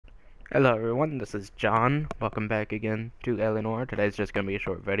Hello everyone, this is John. Welcome back again to Noire. Today's just going to be a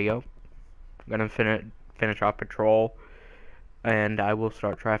short video. I'm going to finish off patrol, and I will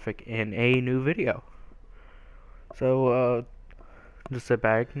start traffic in a new video. So, just sit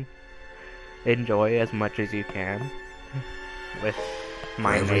back and enjoy as much as you can with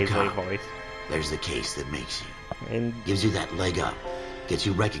my nasally voice. There's the case that makes you. And gives you that leg up. Gets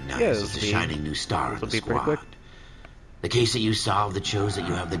you recognized as the shining new star in the squad. The case that you solved that shows that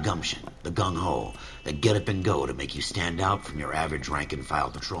you have the gumption, the gung-ho, the get up and go to make you stand out from your average rank-and-file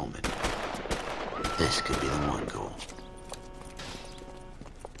patrolman. This could be the one goal.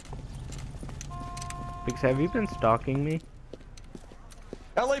 Because have you been stalking me?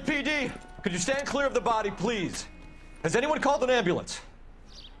 LAPD, could you stand clear of the body, please? Has anyone called an ambulance?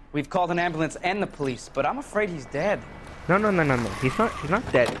 We've called an ambulance and the police, but I'm afraid he's dead. No. He's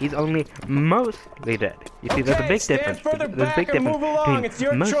not dead. He's only mostly dead. You see, there's a big difference. There's a big difference between it's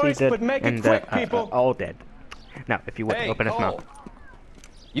your mostly choice, dead but make it and quick, people. all dead. Now, if you would open his mouth.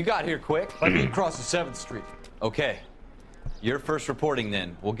 You got here quick. Let me cross the 7th Street. Okay. You're first reporting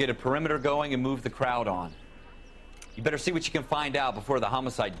then. We'll get a perimeter going and move the crowd on. You better see what you can find out before the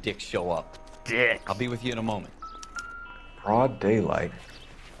homicide dicks show up. Dicks. I'll be with you in a moment. Broad daylight.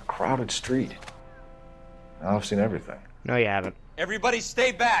 A crowded street. Now I've seen everything. No, you haven't. Everybody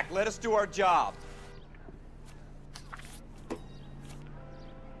stay back. Let us do our job.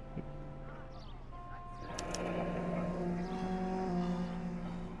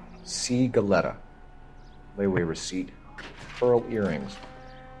 C. Galetta. Layaway receipt. Pearl earrings.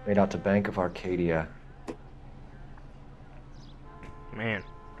 Made out to Bank of Arcadia. Man,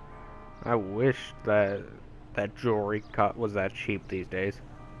 I wish that jewelry cut was that cheap these days.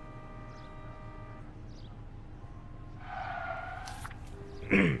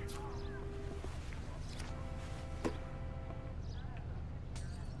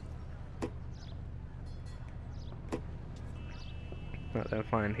 Nothing to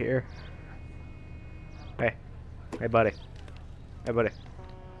find here. Hey buddy. Hey buddy.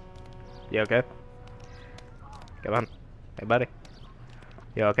 You okay? Come on. Hey buddy.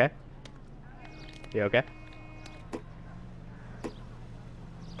 You okay? You okay?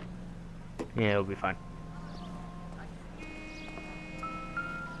 Yeah, it'll be fine.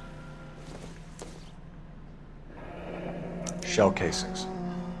 Shell casings.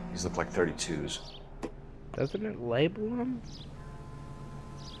 These look like 32s. Doesn't it label them?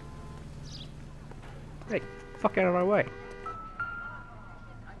 Hey, fuck out of my way.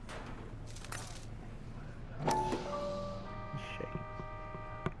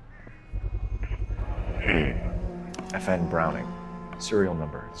 FN Browning. Serial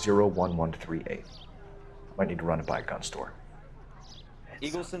number 01138. Might need to run it by a gun store.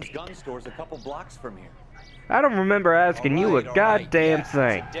 Eagleson's gun store's a couple blocks from here. I don't remember asking you a goddamn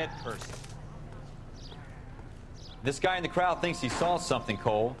thing. It's a dead person. This guy in the crowd thinks he saw something,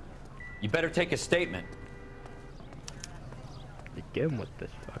 Cole. You better take a statement. Begin with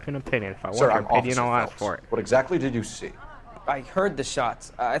this fucking opinion. If I Sir, want your opinion, I'll ask Phelps. for it. What exactly did you see? I heard the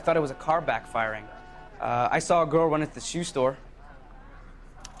shots. I thought it was a car backfiring. I saw a girl run into the shoe store.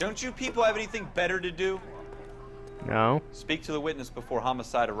 Don't you people have anything better to do? No. Speak to the witness before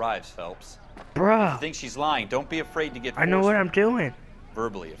homicide arrives, Phelps. Bruh. If you think she's lying, don't be afraid to get I know what I'm doing.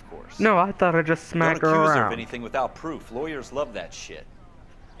 Verbally, of course. No, I thought I'd just smack her Don't accuse her of around. anything without proof. Lawyers love that shit.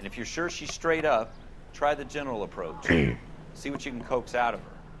 And if you're sure she's straight up, try the general approach. See what you can coax out of her.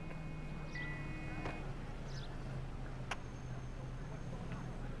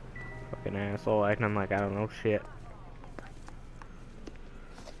 Fucking asshole acting like I don't know shit.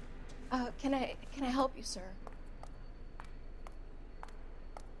 Can I help you, sir?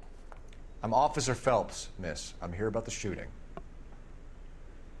 I'm Officer Phelps, miss. I'm here about the shooting.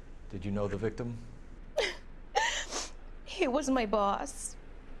 Did you know the victim? He was my boss,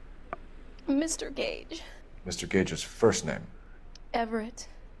 Mr. Gage. Mr. Gage's first name. Everett.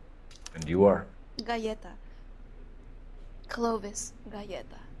 And you are? Galleta. Clovis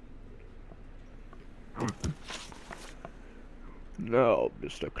Galleta. No,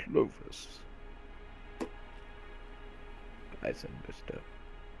 Mr. Clovis. I said Mr.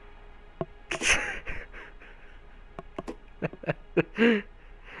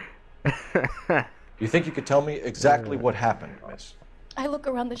 You think you could tell me exactly what happened, miss? I look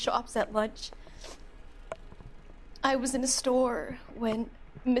around the shops at lunch. I was in a store when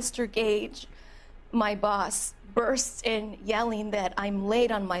Mr. Gage, my boss, bursts in yelling that I'm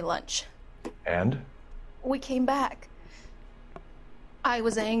late on my lunch. And? We came back. I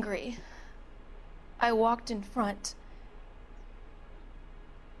was angry. I walked in front.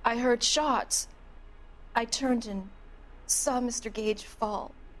 I heard shots. I turned and saw Mr. Gage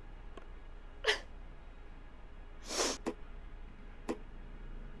fall.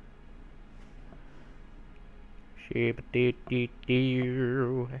 Woman,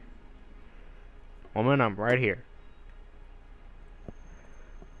 I'm right here.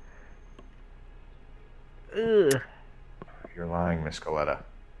 Ugh. You're lying, Miss Galetta.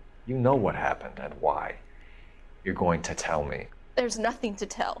 You know what happened and why. You're going to tell me. There's nothing to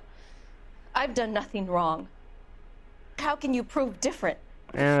tell. I've done nothing wrong. How can you prove different?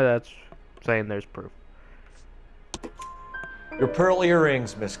 Yeah, that's saying there's proof. Your pearl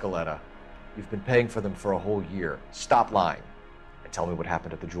earrings, Miss Galetta. You've been paying for them for a whole year. Stop lying and tell me what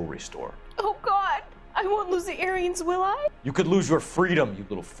happened at the jewelry store. Oh, God. I won't lose the earrings, will I? You could lose your freedom, you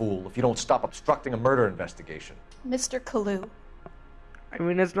little fool, if you don't stop obstructing a murder investigation. Mr. Kalu. I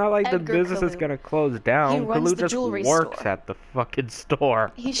mean, it's not like the Edgar business is Kalu. gonna close down. He runs Kalu the just jewelry works store. at the fucking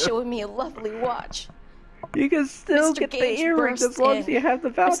store. He's showing me a lovely watch. You can still Mr. get the Gage earrings as bursts long as in. you have the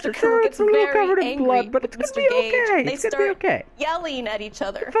voucher. Mr. Sure, Kalu it's gets a little very covered in angry blood, but it's with gonna Mr. be Gage. okay. They It's gonna start be okay. yelling at each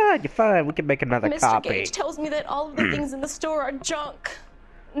other. You're fine. We can make another Mr. copy. Gage tells me that all of the things in the store are junk,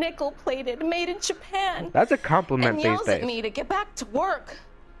 nickel-plated, made in Japan. That's a compliment and these yells days. at me to get back to work.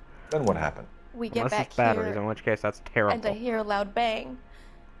 Then what happened? We get Unless back it's batteries, here, in which case that's terrible. and I hear a loud bang.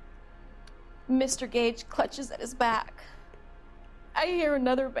 Mr. Gage clutches at his back. I hear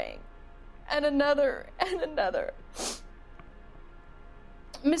another bang, and another, and another.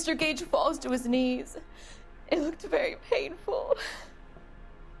 Mr. Gage falls to his knees. It looked very painful.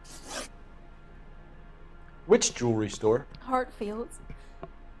 Which jewelry store? Hartfield's.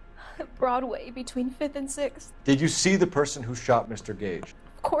 Broadway, between 5th and 6th. Did you see the person who shot Mr. Gage?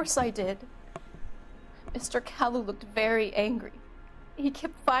 Of course I did. Mr. Kalu looked very angry. He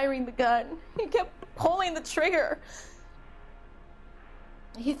kept firing the gun. He kept pulling the trigger.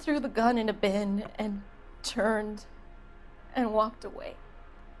 He threw the gun in a bin and turned and walked away.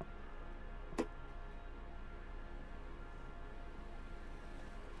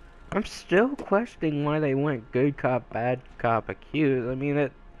 I'm still questioning why they went good cop, bad cop, accused. I mean,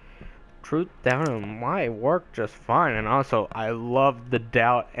 truth down and lie work just fine, and also I love the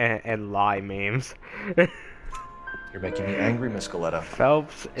doubt and lie memes. You're making me angry, Miss Galetta.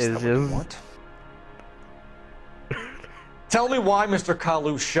 Phelps is that what you just. want? Tell me why Mr.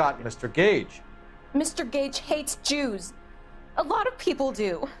 Kalu shot Mr. Gage. Mr. Gage hates Jews. A lot of people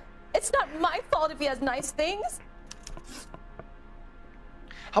do. It's not my fault if he has nice things.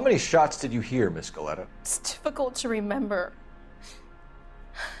 How many shots did you hear, Miss Galetta? It's difficult to remember.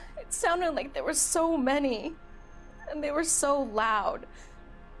 It sounded like there were so many, and they were so loud.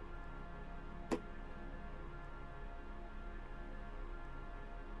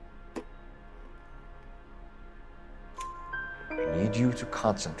 I need you to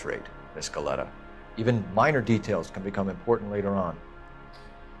concentrate, Miss Galetta. Even minor details can become important later on.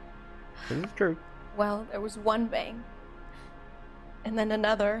 This is true. Well, there was one bang, and then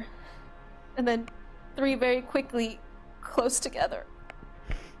another, and then 3 very quickly, close together.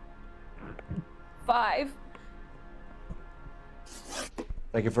 5.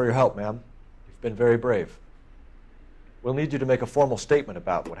 Thank you for your help, ma'am. You've been very brave. We'll need you to make a formal statement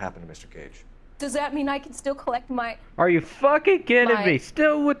about what happened to Mr. Gage. Does that mean I can still collect my... Are you fucking kidding My- me?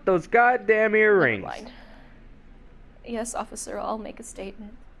 Still with those goddamn earrings. Never mind. Yes, officer, I'll make a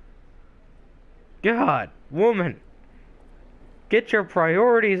statement. God, woman. Get your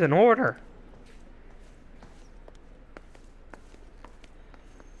priorities in order.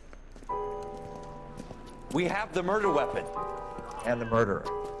 We have the murder weapon. And the murderer.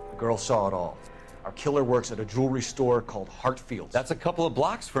 The girl saw it all. Our killer works at a jewelry store called Hartfield's. That's a couple of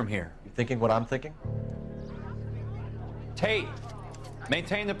blocks from here. You thinking what I'm thinking? Tate,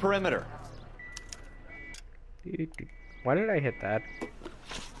 maintain the perimeter. Why did I hit that?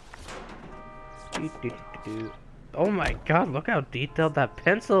 Oh my god, look how detailed that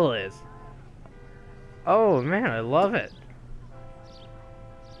pencil is. Oh man, I love it.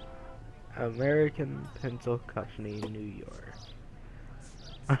 American Pencil Company, New York.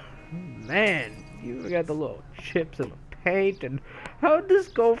 Man, you got the little chips in the paint, and how does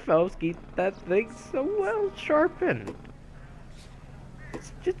Phelps keep that thing so well sharpened?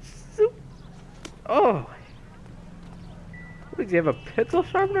 It's just so... Oh. Does he have a pencil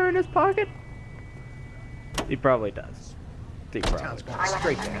sharpener in his pocket? He probably does. He probably does.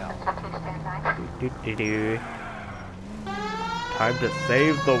 Straight to hell. Do-do-do-do. Time to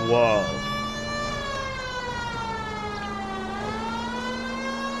save the world.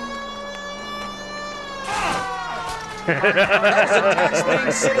 That's a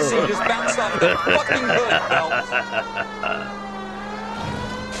tax-paying citizen just bounced off the fucking hood, Phelps.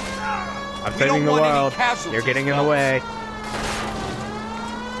 I'm We saving don't the want any world. casualties, You're getting in the Phelps. way.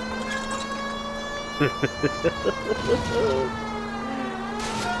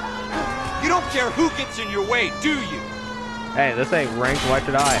 You don't care who gets in your way, do you? Hey, this ain't ranked, why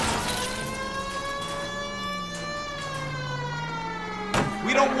should I?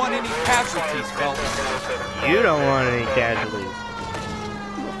 We don't want any casualties, Phelps. You don't want any casualties.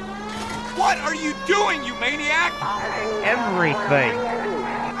 What are you doing, you maniac? Everything.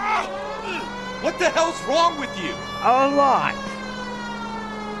 What the hell's wrong with you? A lot.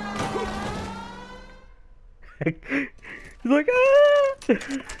 He's like, ah!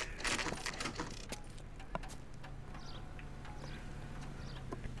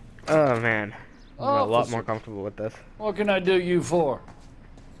 Oh man, I'm a lot more comfortable with this. What can I do you for?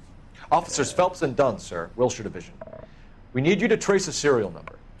 Officers Phelps and Dunn, sir, Wilshire Division. We need you to trace a serial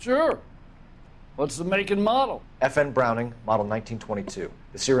number. Sure. What's the make and model? FN Browning, model 1922.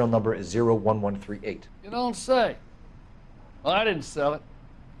 The serial number is 01138. You don't say. Well, I didn't sell it.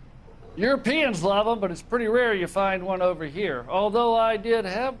 Europeans love them, but it's pretty rare you find one over here. Although I did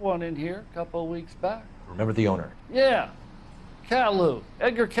have one in here a couple of weeks back. Remember the owner? Yeah. Kalu.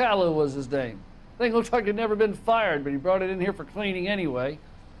 Edgar Kalu was his name. Thing looked like he'd never been fired, but he brought it in here for cleaning anyway.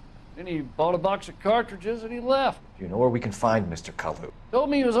 Then he bought a box of cartridges and he left. Do you know where we can find Mr. Kalu? Told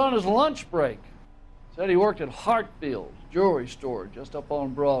me he was on his lunch break. Said he worked at Hartfield's jewelry store just up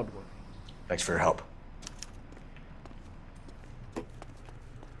on Broadway. Thanks for your help.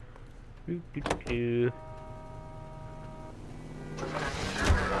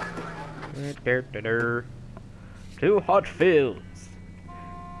 To Hartfield's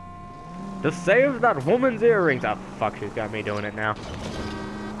to save that woman's earrings. Oh fuck, she's got me doing it now.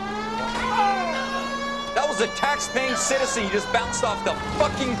 That was a tax-paying citizen you just bounced off the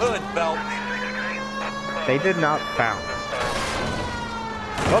fucking hood, Phelps. They did not bounce.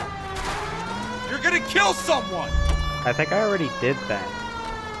 Oh, You're gonna kill someone! I think I already did that.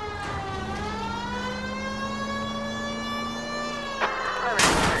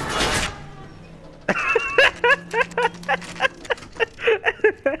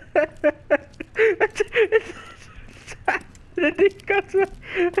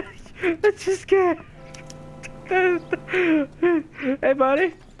 Let's just get. Hey,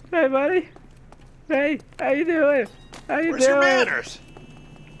 buddy. Hey, buddy. Hey, how you doing? How you Where's doing? your manners?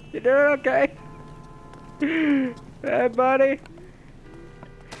 You doing okay? Hey, buddy.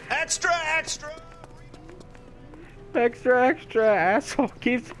 Extra, extra! Extra, extra. Asshole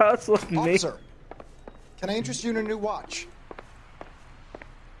keeps hustling me. Officer, can I interest you in a new watch?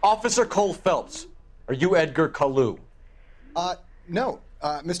 Officer Cole Phelps, are you Edgar Kalu? No.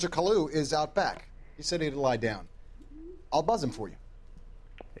 Mr. Kalu is out back. He said he'd lie down. I'll buzz him for you.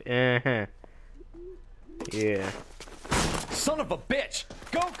 Uh-huh. Yeah. Son of a bitch!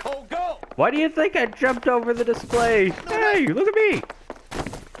 Go, Cole, go! Why do you think I jumped over the display? Hey, look at me!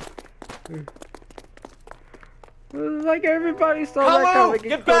 Like everybody saw that coming,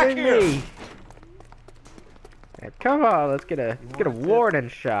 Get back including here! me. Yeah, come on, let's get a warning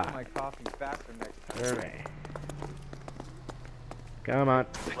shot. My coffee faster next time. Alright. Come on.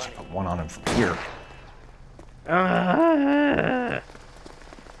 Keep a one on him from here.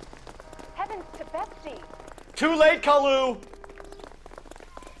 Heavens to Betsy! Too late, Kalu!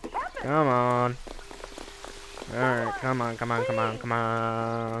 Come on. Alright, come on, come on, come on, come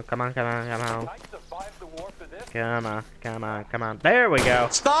on. Come on, come on, come on. Come on, come on, come on. There we go.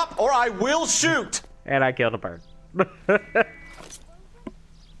 Stop or I will shoot! And I killed a bird.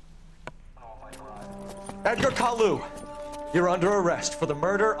 Edgar Kalu, you're under arrest for the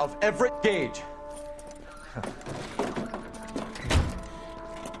murder of Everett Gage.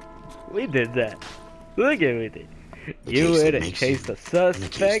 We did that. Look at it. The You case went that and makes chased you, the and the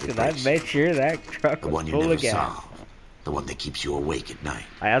case suspect, that and I breaks made sure that truck The was one you full never of gas. solve. The one that keeps you awake at night.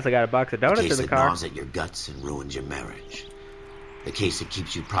 I also got a box of The donuts case in the that car. gnaws at your guts and ruins your marriage. The case that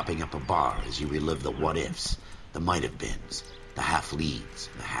keeps you propping up a bar as you relive the what-ifs, the might-have-beens, the half-leads,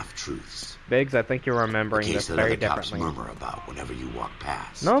 and the half-truths. Biggs, I think you're The remembering case this that very other cops differently. murmur about whenever you walk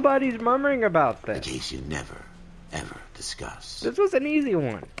past. Nobody's murmuring about The this. case you never, ever discuss. This was an easy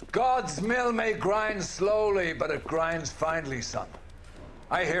one. God's mill may grind slowly, but it grinds finely, son.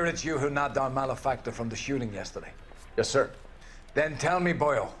 I hear it's you who knocked down Malefactor from the shooting yesterday. Yes, sir. Then tell me,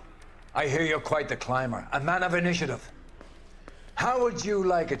 Boyle, I hear you're quite the climber, a man of initiative. How would you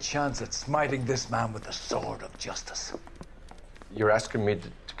like a chance at smiting this man with the sword of justice? You're asking me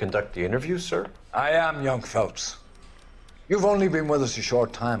to conduct the interview, sir? I am, young Phelps. You've only been with us a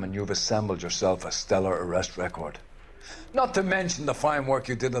short time, and you've assembled yourself a stellar arrest record. Not to mention the fine work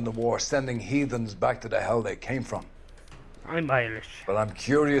you did in the war, sending heathens back to the hell they came from. I'm Irish. But I'm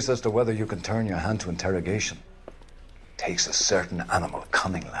curious as to whether you can turn your hand to interrogation. Takes a certain animal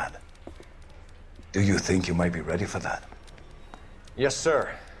cunning, lad. Do you think you might be ready for that? Yes, sir.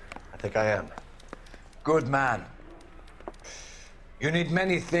 I think I am. Good man. You need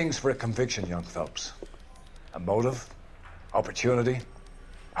many things for a conviction, young Phelps. A motive, opportunity,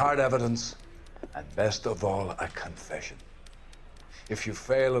 hard evidence, and best of all, a confession. If you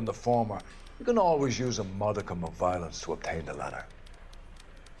fail in the former, you can always use a modicum of violence to obtain the latter.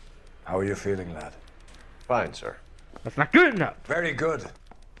 How are you feeling, lad? Fine, sir. That's not good enough. Very good.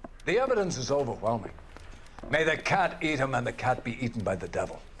 The evidence is overwhelming. May the cat eat him and the cat be eaten by the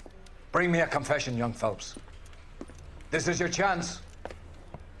devil. Bring me a confession, young Phelps. This is your chance.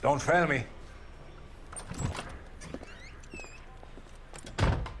 Don't fail me.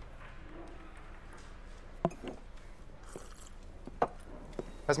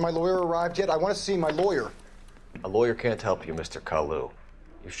 Has my lawyer arrived yet? I want to see my lawyer. A lawyer can't help you, Mr. Kalu.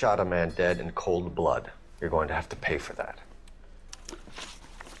 You shot a man dead in cold blood. You're going to have to pay for that.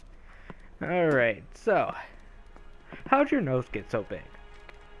 Alright, so, how'd your nose get so big?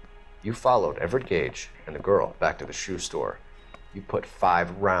 You followed Everett Gage and the girl back to the shoe store. You put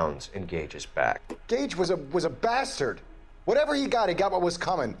 5 rounds in Gage's back. Gage was a bastard. Whatever he got what was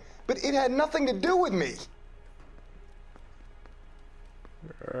coming. But it had nothing to do with me.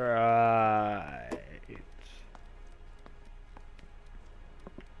 Right.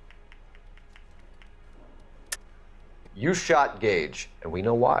 You shot Gage, and we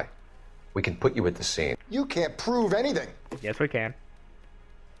know why. We can put you at the scene. You can't prove anything. Yes, we can.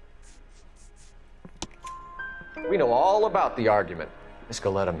 We know all about the argument. Miss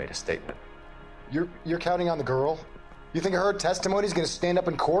Galetta made a statement. You're counting on the girl? You think her testimony's gonna stand up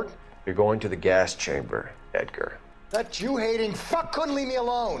in court? You're going to the gas chamber, Edgar. That Jew-hating fuck couldn't leave me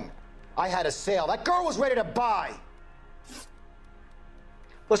alone. I had a sale. That girl was ready to buy.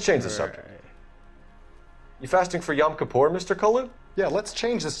 Let's change the subject. You fasting for Yom Kippur, Mr. Kalu? Yeah, let's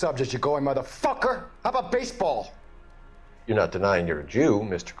change the subject, you going motherfucker. How about baseball? You're not denying you're a Jew,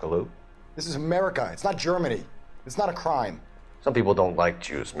 Mr. Kalu. This is America. It's not Germany. It's not a crime. Some people don't like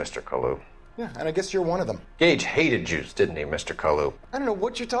Jews, Mr. Kalu. Yeah, and I guess you're one of them. Gage hated Jews, didn't he, Mr. Kalu? I don't know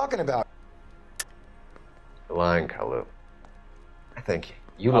what you're talking about. You're lying, Kalu. I think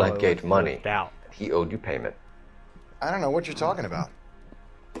you lent Gage money, and he owed you payment. I don't know what you're talking about.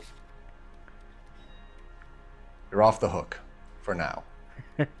 You're off the hook, for now.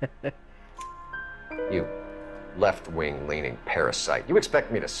 You left-wing leaning parasite. You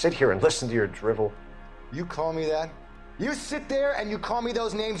expect me to sit here and listen to your drivel? You call me that? You sit there and you call me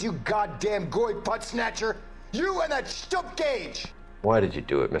those names, you goddamn goy putt snatcher? You and that stup Gage! Why did you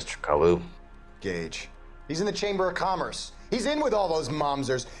do it, Mr. Kalu? Gage. He's in the Chamber of Commerce. He's in with all those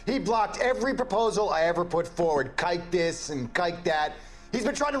momsers. He blocked every proposal I ever put forward. Kike this and kike that. He's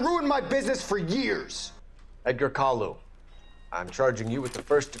been trying to ruin my business for years. Edgar Kalu, I'm charging you with the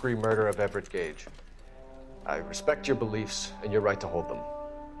first-degree murder of Everett Gage. I respect your beliefs and your right to hold them.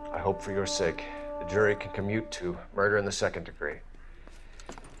 I hope for your sake the jury can commute to murder in the second degree.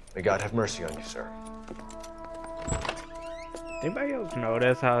 May God have mercy on you, sir. Anybody else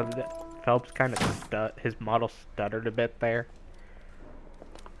notice how Phelps kind of his model stuttered a bit there?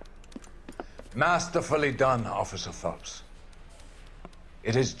 Masterfully done, Officer Phelps.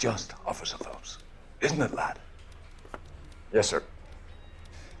 It is just Officer Phelps. Isn't it, lad? Yes, sir.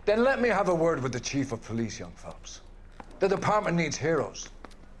 Then let me have a word with the Chief of Police, young Phelps. The department needs heroes.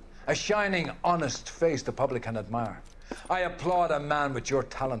 A shining, honest face the public can admire. I applaud a man with your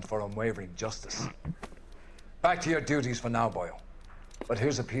talent for unwavering justice. Back to your duties for now, boyo. But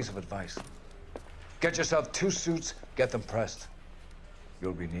here's a piece of advice. Get yourself 2 suits, get them pressed.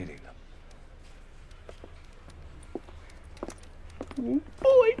 You'll be needing them. Oh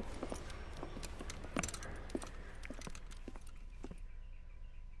boy!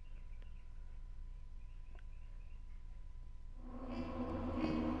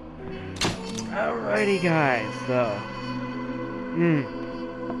 Alrighty guys, so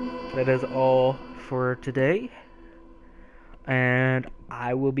that is all for today, and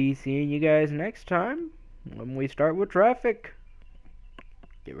I will be seeing you guys next time when we start with traffic.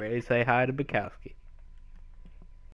 Get ready to say hi to Bukowski.